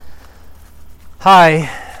Hi.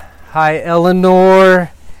 Hi, Eleanor,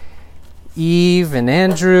 Eve, and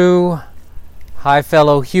Andrew. Hi,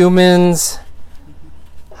 fellow humans.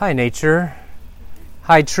 Hi, nature.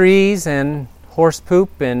 Hi, trees and horse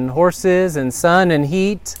poop and horses and sun and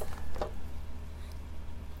heat.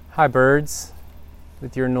 Hi, birds,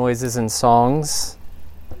 with your noises and songs.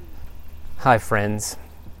 Hi, friends,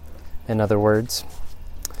 in other words.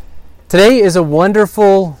 Today is a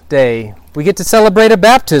wonderful day. We get to celebrate a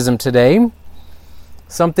baptism today.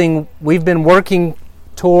 Something we've been working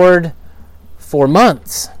toward for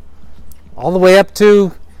months. All the way up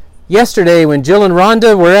to yesterday when Jill and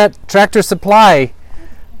Rhonda were at Tractor Supply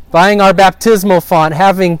buying our baptismal font,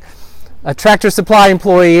 having a Tractor Supply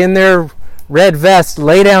employee in their red vest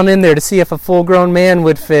lay down in there to see if a full-grown man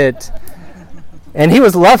would fit. And he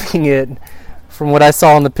was loving it from what I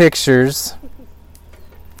saw in the pictures.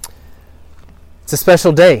 It's a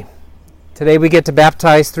special day. Today we get to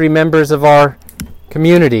baptize 3 members of our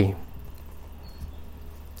community.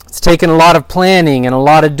 It's taken a lot of planning and a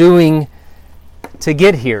lot of doing to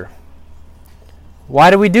get here. Why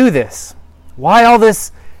do we do this? Why all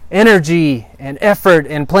this energy and effort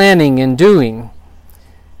and planning and doing?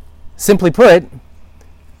 Simply put,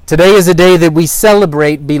 today is a day that we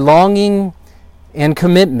celebrate belonging and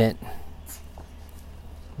commitment.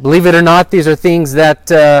 Believe it or not, these are things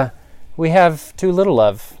that we have too little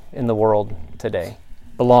of in the world today.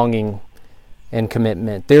 Belonging and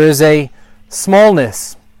commitment. There is a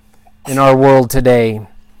smallness in our world today.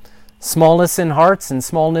 Smallness in hearts and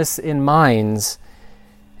smallness in minds.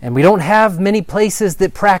 And we don't have many places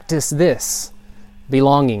that practice this,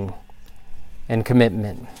 belonging and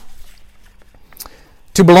commitment.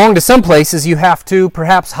 To belong to some places, you have to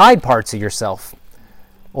perhaps hide parts of yourself,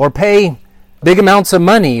 or pay big amounts of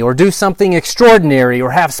money, or do something extraordinary,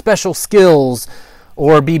 or have special skills,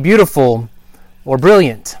 or be beautiful or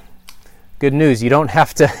brilliant. Good news, you don't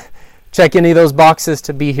have to check any of those boxes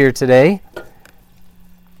to be here today.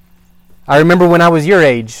 I remember when I was your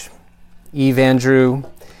age, Eve, Andrew,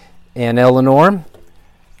 and Eleanor,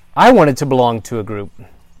 I wanted to belong to a group.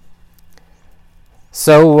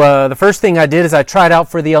 So the first thing I did is I tried out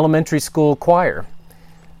for the elementary school choir.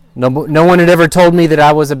 No one had ever told me that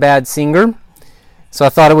I was a bad singer, so I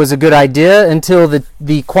thought it was a good idea until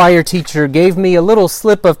the choir teacher gave me a little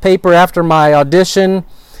slip of paper after my audition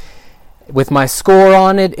with my score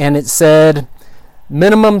on it, and it said,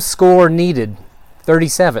 minimum score needed,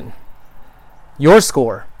 37. Your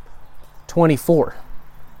score, 24.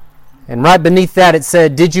 And right beneath that it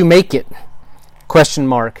said, did you make it? Question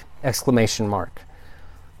mark, exclamation mark.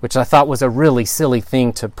 Which I thought was a really silly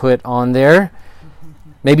thing to put on there.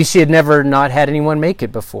 Maybe she had never not had anyone make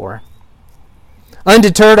it before.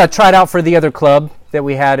 Undeterred, I tried out for the other club that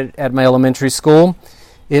we had at my elementary school.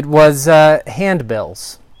 It was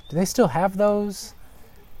handbells. Do they still have those?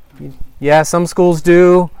 Yeah, some schools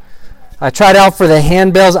do. I tried out for the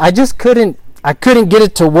handbells. I couldn't get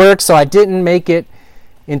it to work, so I didn't make it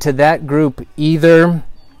into that group either.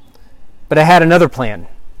 But I had another plan.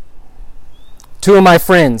 2 of my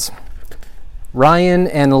friends, Ryan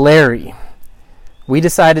and Larry, we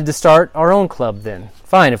decided to start our own club then.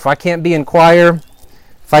 Fine, if I can't be in choir,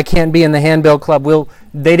 if I can't be in the handbell club,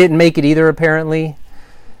 they didn't make it either apparently.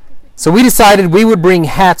 So we decided we would bring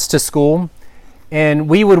hats to school and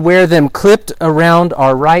we would wear them clipped around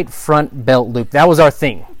our right front belt loop. That was our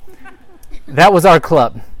thing. That was our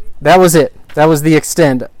club. That was it. That was the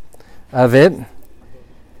extent of it.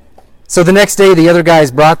 So the next day the other guys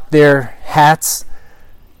brought their hats,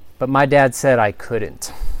 but my dad said I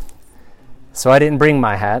couldn't. So I didn't bring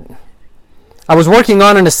my hat. I was working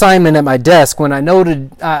on an assignment at my desk when I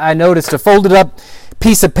noticed a folded up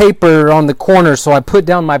piece of paper on the corner, so I put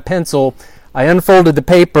down my pencil, I unfolded the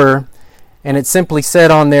paper, and it simply said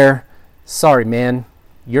on there, sorry man,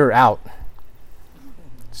 you're out.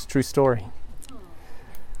 It's a true story.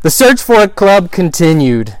 The search for a club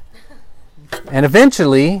continued, and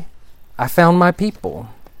eventually I found my people.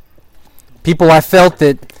 People I felt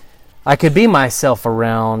that I could be myself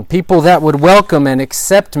around. People that would welcome and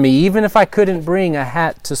accept me, even if I couldn't bring a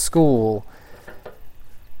hat to school.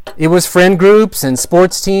 It was friend groups and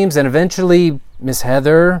sports teams, and eventually Miss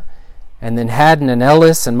Heather, and then Haddon and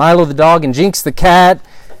Ellis, and Milo the dog, and Jinx the cat,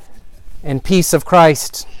 and Peace of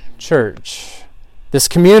Christ Church. This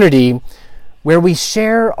community where we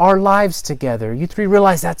share our lives together. You 3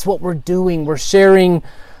 realize that's what we're doing. We're sharing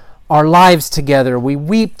our lives together. We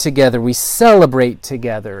weep together. We celebrate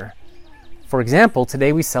together. For example,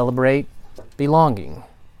 today we celebrate belonging.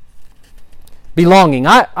 Belonging.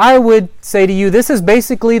 I would say to you, this is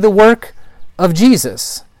basically the work of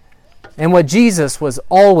Jesus and what Jesus was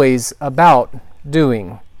always about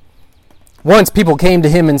doing. Once people came to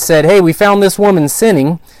him and said, "Hey, we found this woman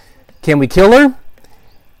sinning. Can we kill her?"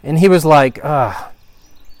 And he was like,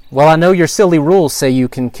 well, I know your silly rules say you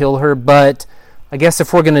can kill her, but I guess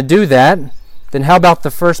if we're going to do that, then how about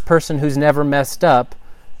the first person who's never messed up?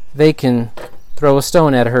 They can throw a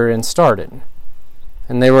stone at her and start it.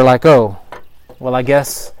 And they were like, oh, well, I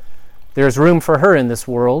guess there's room for her in this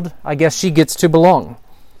world. I guess she gets to belong.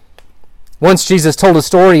 Once Jesus told a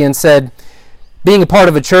story and said, being a part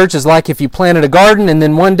of a church is like if you planted a garden and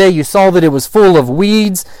then one day you saw that it was full of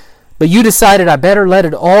weeds, but you decided I better let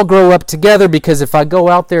it all grow up together because if I go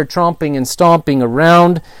out there tromping and stomping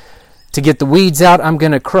around to get the weeds out, I'm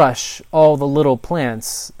going to crush all the little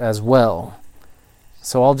plants as well.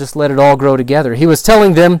 So I'll just let it all grow together. He was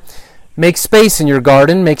telling them, make space in your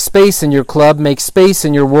garden, make space in your club, make space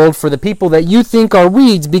in your world for the people that you think are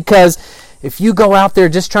weeds, because if you go out there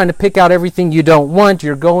just trying to pick out everything you don't want,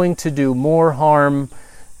 you're going to do more harm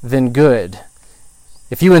than good.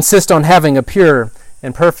 If you insist on having a pure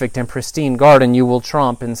and perfect and pristine garden, you will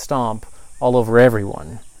tromp and stomp all over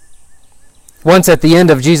everyone. Once at the end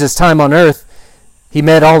of Jesus' time on earth, he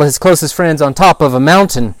met all his closest friends on top of a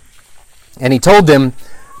mountain, and he told them,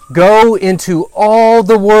 go into all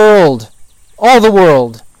the world,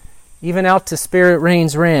 even out to Spirit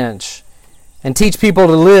Rains Ranch, and teach people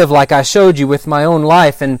to live like I showed you with my own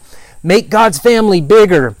life, and make God's family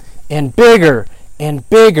bigger and bigger and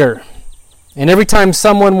bigger. And every time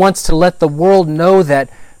someone wants to let the world know that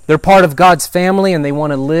they're part of God's family and they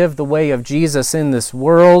want to live the way of Jesus in this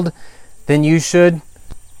world, then you should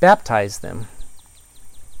baptize them.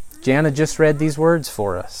 Jana just read these words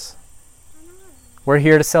for us. We're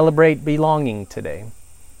here to celebrate belonging today.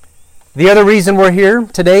 The other reason we're here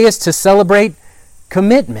today is to celebrate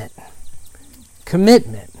commitment.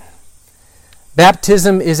 Commitment.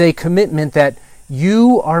 Baptism is a commitment that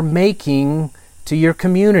you are making to your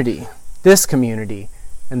community, this community,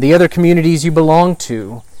 and the other communities you belong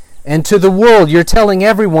to, and to the world. You're telling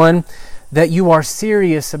everyone that you are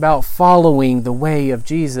serious about following the way of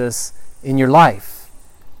Jesus in your life,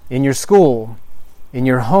 in your school, in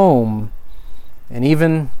your home, and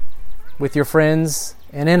even with your friends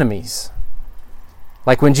and enemies.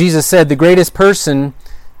 Like when Jesus said, the greatest person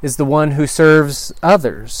is the one who serves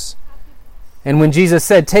others. And when Jesus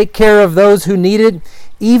said, take care of those who need it,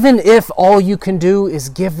 even if all you can do is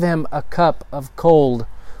give them a cup of cold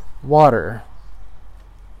water.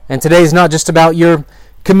 And today is not just about your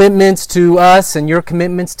commitments to us and your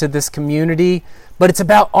commitments to this community, but it's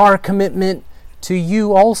about our commitment to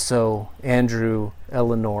you also, Andrew,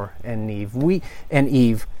 Eleanor, and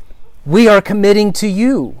Eve. We are committing to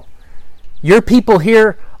you. Your people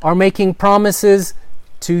here are making promises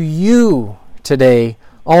to you today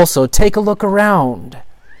also. Take a look around.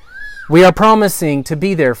 We are promising to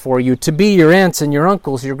be there for you, to be your aunts and your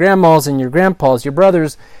uncles, your grandmas and your grandpas, your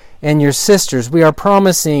brothers and your sisters. We are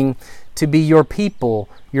promising to be your people,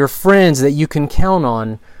 your friends that you can count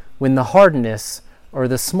on when the hardness or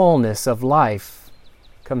the smallness of life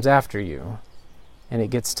comes after you and it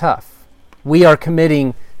gets tough. We are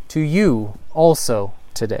committing to you also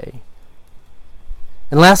today.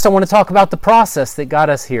 And last, I want to talk about the process that got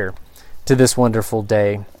us here to this wonderful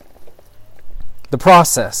day. The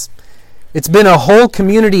process. It's been a whole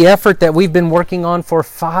community effort that we've been working on for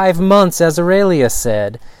 5 months, as Aurelia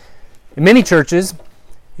said. In many churches,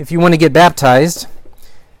 if you want to get baptized,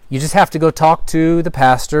 you just have to go talk to the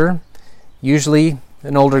pastor, usually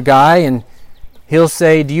an older guy, and he'll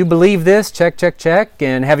say, do you believe this? Check, check, check.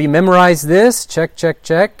 And have you memorized this? Check, check,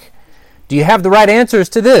 check. Do you have the right answers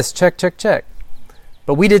to this? Check, check, check.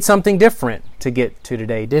 But we did something different to get to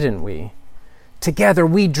today, didn't we? Together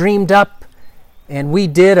we dreamed up and we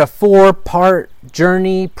did a 4-part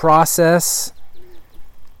journey process.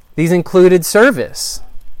 These included service.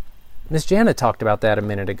 Miss Jana talked about that a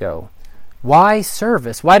minute ago. Why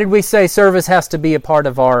service? Why did we say service has to be a part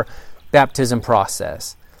of our baptism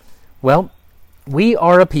process? Well, we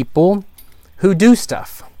are a people who do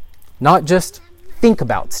stuff, not just think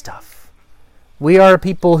about stuff. We are a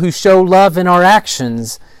people who show love in our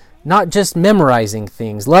actions, not just memorizing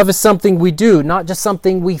things. Love is something we do, not just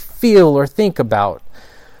something we feel or think about.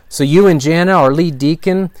 So you and Jana, our lead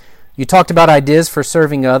deacon, you talked about ideas for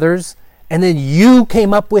serving others, and then you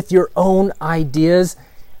came up with your own ideas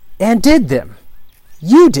and did them.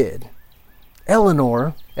 You did.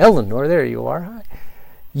 Eleanor, there you are. Hi.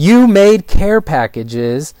 You made care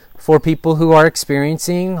packages for people who are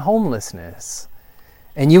experiencing homelessness.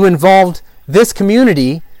 And you involved this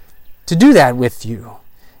community to do that with you.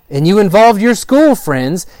 And you involved your school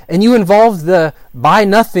friends, and you involved the Buy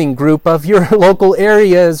Nothing group of your local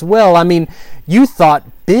area as well. I mean, you thought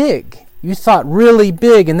big. You thought really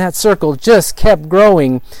big, and that circle just kept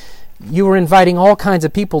growing. You were inviting all kinds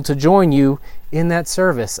of people to join you in that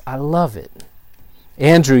service. I love it.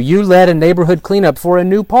 Andrew, you led a neighborhood cleanup for a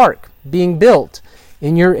new park being built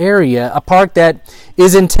in your area, a park that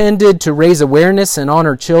is intended to raise awareness and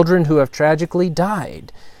honor children who have tragically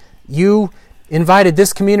died. You invited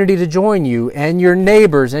this community to join you, and your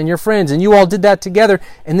neighbors and your friends, and you all did that together,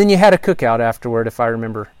 and then you had a cookout afterward, if I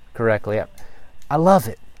remember correctly. I love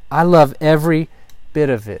it. I love every bit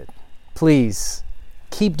of it. Please,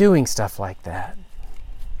 keep doing stuff like that.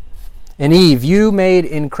 And Eve, you made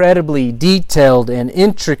incredibly detailed and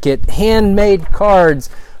intricate handmade cards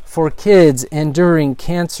for kids enduring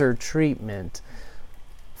cancer treatment.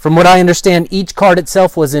 From what I understand, each card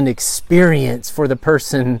itself was an experience for the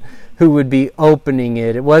person who would be opening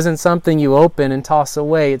it. It wasn't something you open and toss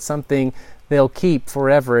away. It's something they'll keep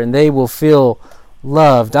forever, and they will feel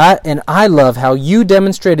loved. I love how you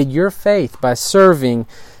demonstrated your faith by serving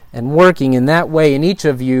and working in that way, in each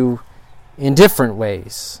of you in different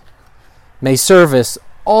ways. May service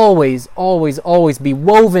always, always, always be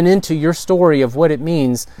woven into your story of what it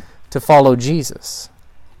means to follow Jesus.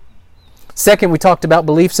 Second, we talked about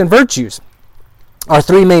beliefs and virtues. Our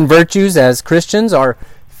three main virtues as Christians are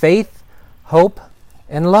faith, hope,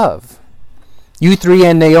 and love. You three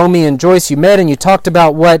and Naomi and Joyce, you met and you talked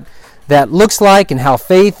about what that looks like and how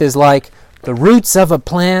faith is like the roots of a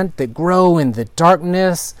plant that grow in the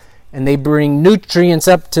darkness and they bring nutrients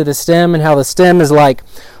up to the stem, and how the stem is like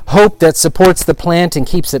hope that supports the plant and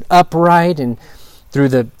keeps it upright and through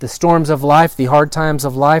the storms of life, the hard times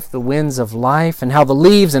of life, the winds of life, and how the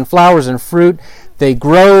leaves and flowers and fruit, they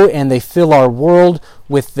grow and they fill our world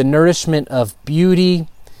with the nourishment of beauty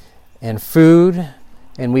and food,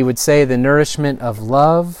 and we would say the nourishment of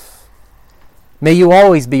love. May you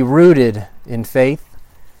always be rooted in faith,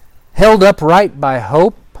 held upright by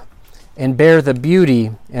hope, and bear the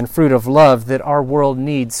beauty and fruit of love that our world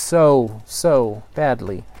needs so, so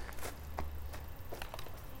badly.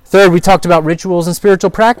 Third, we talked about rituals and spiritual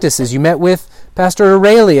practices. You met with Pastor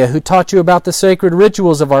Aurelia, who taught you about the sacred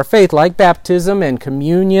rituals of our faith, like baptism and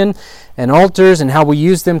communion and altars, and how we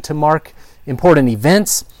use them to mark important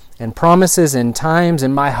events and promises and times.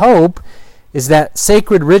 And my hope is that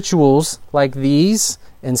sacred rituals like these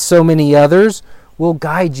and so many others will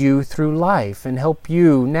guide you through life and help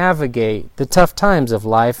you navigate the tough times of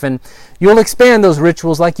life. And you'll expand those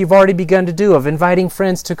rituals like you've already begun to do, of inviting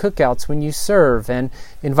friends to cookouts when you serve and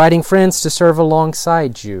inviting friends to serve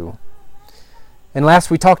alongside you. And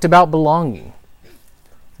last, we talked about belonging.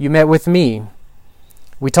 You met with me.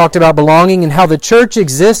 We talked about belonging and how the church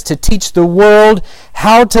exists to teach the world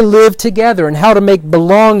how to live together and how to make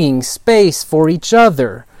belonging space for each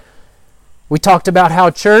other. We talked about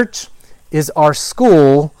how church is our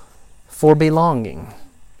school for belonging.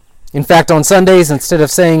 In fact, on Sundays, instead of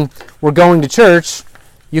saying we're going to church,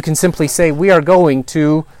 you can simply say we are going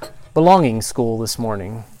to belonging school this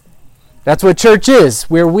morning. That's what church is,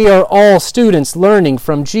 where we are all students learning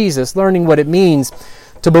from Jesus, learning what it means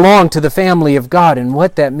to belong to the family of God and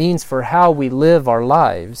what that means for how we live our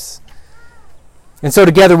lives. And so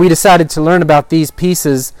together we decided to learn about these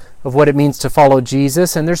pieces of what it means to follow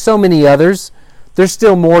Jesus, and there's so many others. There's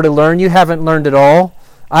still more to learn. You haven't learned it all.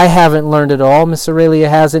 I haven't learned it all. Miss Aurelia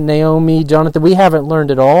hasn't. Naomi, Jonathan, we haven't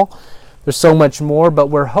learned it all. There's so much more, but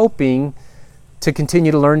we're hoping to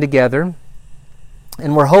continue to learn together.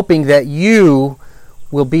 And we're hoping that you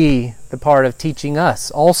will be the part of teaching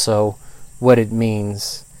us also what it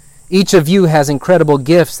means. Each of you has incredible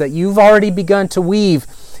gifts that you've already begun to weave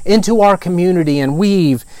into our community and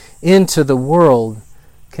weave into the world.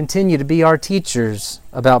 Continue to be our teachers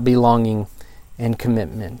about belonging and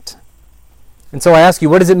commitment. And so I ask you,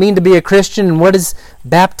 what does it mean to be a Christian, and what does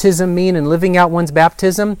baptism mean and living out one's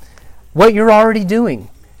baptism? What you're already doing.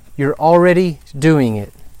 You're already doing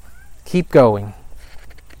it. Keep going.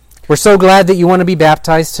 We're so glad that you want to be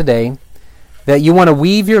baptized today, that you want to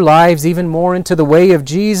weave your lives even more into the way of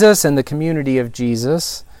Jesus and the community of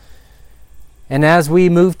Jesus. And as we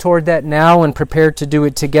move toward that now and prepare to do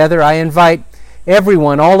it together, I invite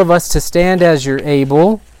everyone, all of us, to stand as you're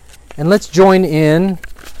able. And let's join in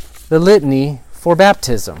the litany for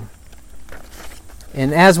baptism.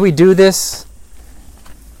 And as we do this,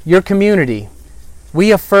 your community,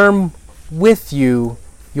 we affirm with you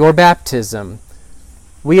your baptism.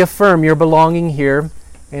 We affirm your belonging here,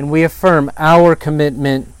 and we affirm our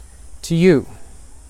commitment to you.